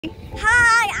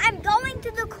Hi, I'm going to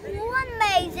the corn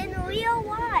maze in real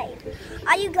life.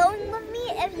 Are you going with me?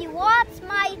 If you watch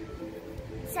my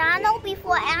channel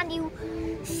before and you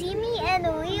see me in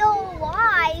real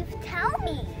life, tell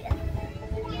me.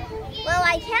 Well,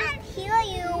 I can't hear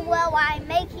you while I'm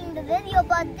making the video,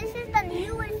 but this is the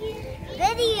newest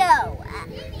video.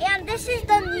 And this is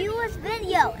the newest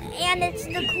video, and it's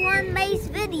the corn maze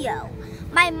video.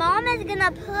 My mom is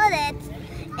gonna put it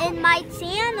in my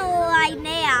channel right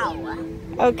now.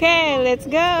 Okay, let's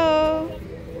go.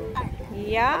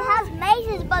 Yeah. It has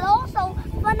mazes, but also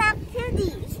fun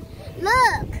activities.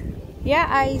 Look. Yeah,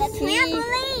 I the see.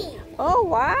 Trampoline. Oh,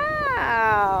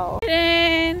 wow.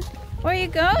 And where are you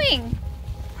going?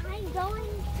 I'm going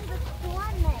to the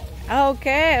corn maze.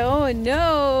 Okay. Oh,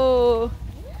 no.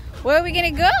 Where are we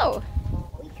going to go?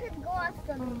 We could go at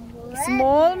the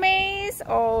small maze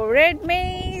or red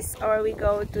maze, or we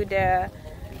go to the...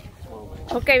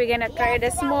 Okay, we're gonna try the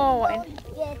small one.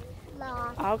 Get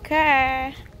lost.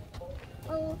 Okay.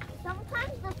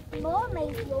 Sometimes the small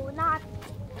maze will not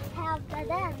have dead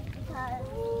end because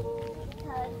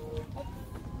it's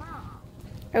small.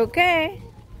 Okay.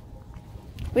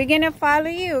 We're gonna follow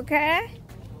you, okay?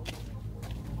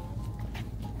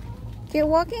 Keep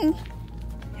walking.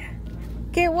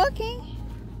 Keep walking.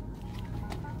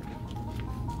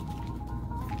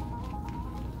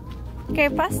 Okay,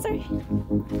 faster.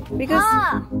 Because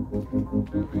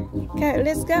okay,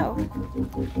 let's go.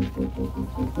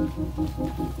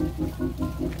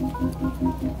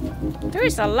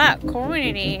 There's a lot of corn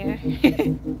in here.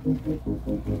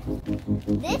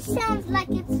 This sounds like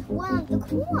it's one of the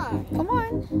corn. Come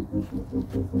on.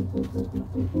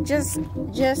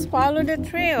 Just follow the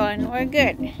trail and we're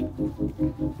good.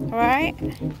 Alright?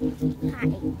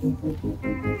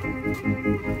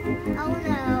 Oh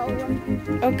no.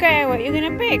 Okay, what you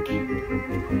gonna pick?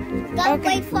 Gotta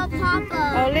wait for Papa.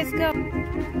 Oh, let's go.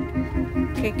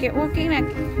 Okay, keep walking now.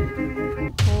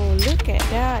 Oh, look at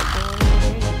that.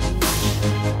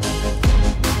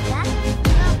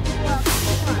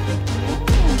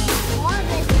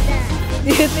 Do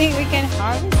you think we can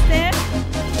harvest them?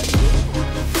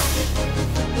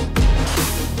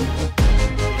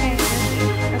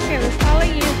 Okay, we'll follow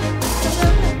you.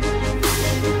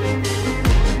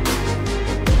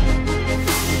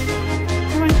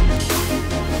 Come on.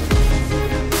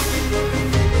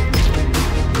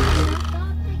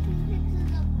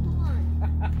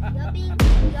 You're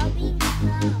being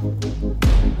slow.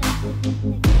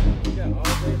 Yeah,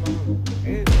 all day long.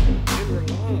 And we're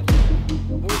lost.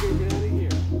 How are we gonna get out of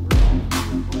here?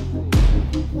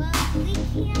 Well, we can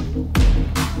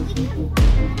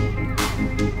find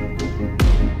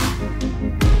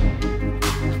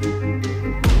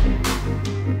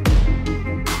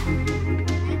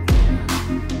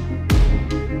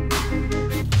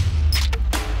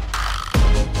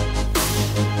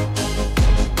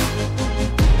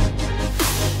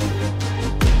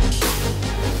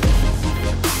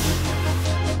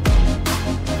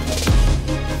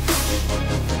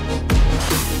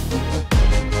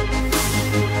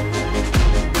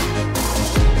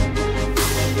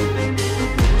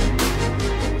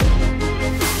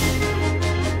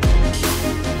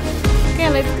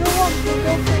Let's go walk. We'll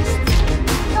go first.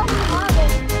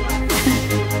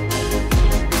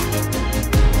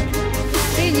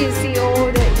 Did you see all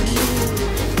the leaves?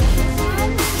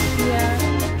 Yeah.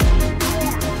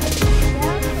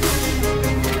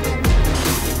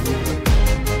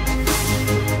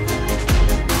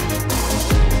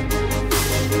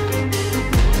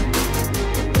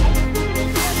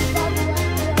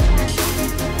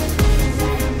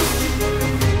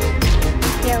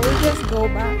 Yeah, we just go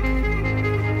back.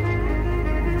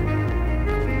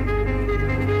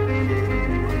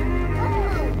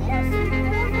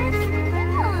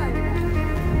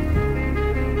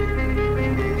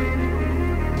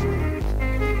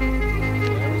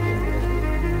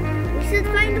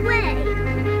 Find a way.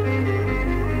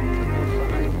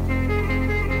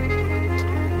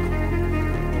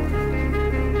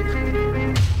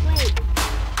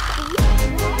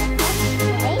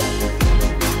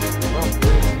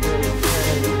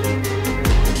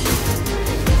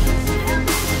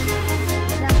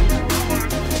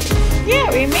 Yeah,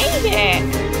 we made it.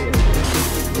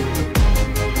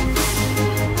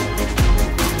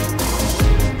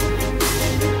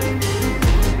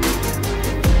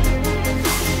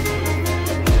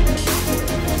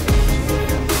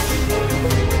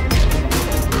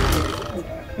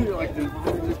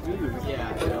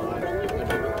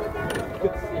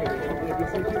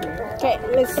 Okay,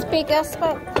 let's pick a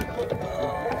spot.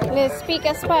 Let's pick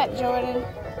a spot, Jordan.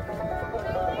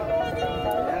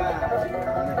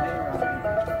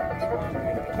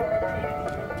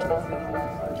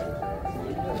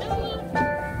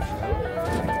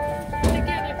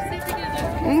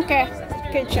 Okay,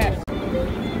 good job.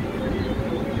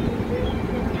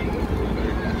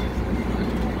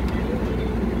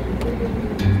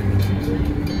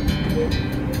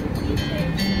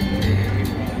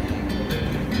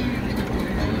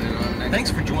 Thanks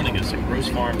for joining us at Gross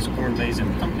Farms Corn Maze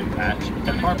and Pumpkin Patch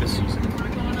at harvest season.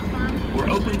 We're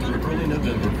open through early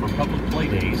November for public play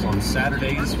days on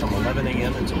Saturdays from 11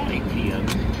 a.m. until 8 p.m.,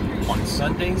 on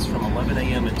Sundays from 11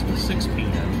 a.m. until 6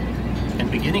 p.m., and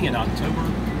beginning in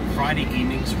October, Friday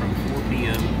evenings from 4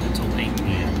 p.m. until 8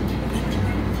 p.m.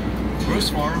 Gross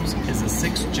Farms is a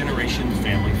sixth-generation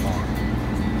family farm.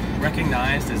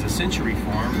 Recognized as a century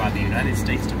farm by the United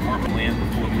States Department of Land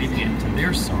before leaving it to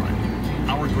their son,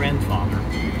 our grandfather,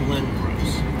 Glenn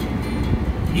Gross.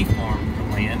 He farmed the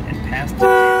land and passed it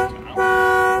down to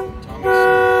our Tommy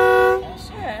Sr.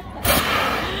 also.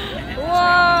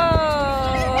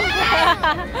 Whoa!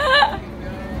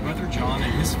 Brother John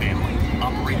and his family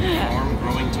operate the farm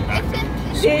growing tobacco.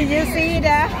 Did you see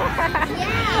that?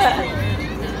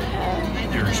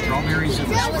 There are strawberries in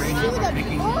the spring for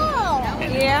picking.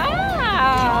 Yeah.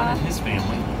 John and his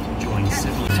family join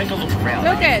civilly. Take a look around.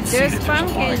 Look at See there's that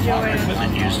pumpkin, a lot of modern Joanne.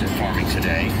 equipment used in farming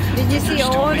today. Did you But see there's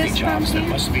still all many this jobs that pumpkin?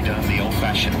 must be done the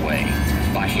old-fashioned way,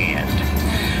 by hand.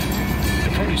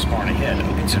 The produce barn ahead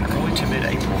opens in early to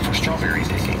mid-April for strawberry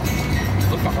picking.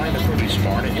 Look behind the produce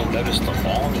barn and you'll notice the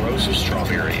long rows of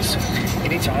strawberries.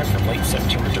 Anytime from late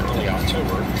September to early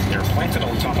October, they're planted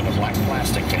on top of the black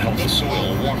plastic to help the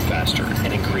soil warm faster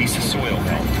and increase soil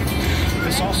health.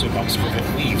 This also helps prevent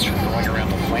weeds from growing around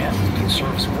the plant,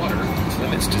 conserves water,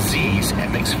 limits disease,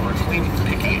 and makes for a clean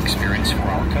picking experience for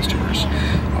our customers.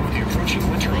 Over the approaching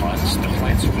winter months, the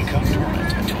plants will become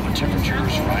dormant until the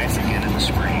temperatures rise again in the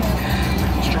spring.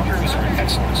 Strawberries are an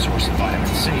excellent source of vitamin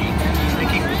C,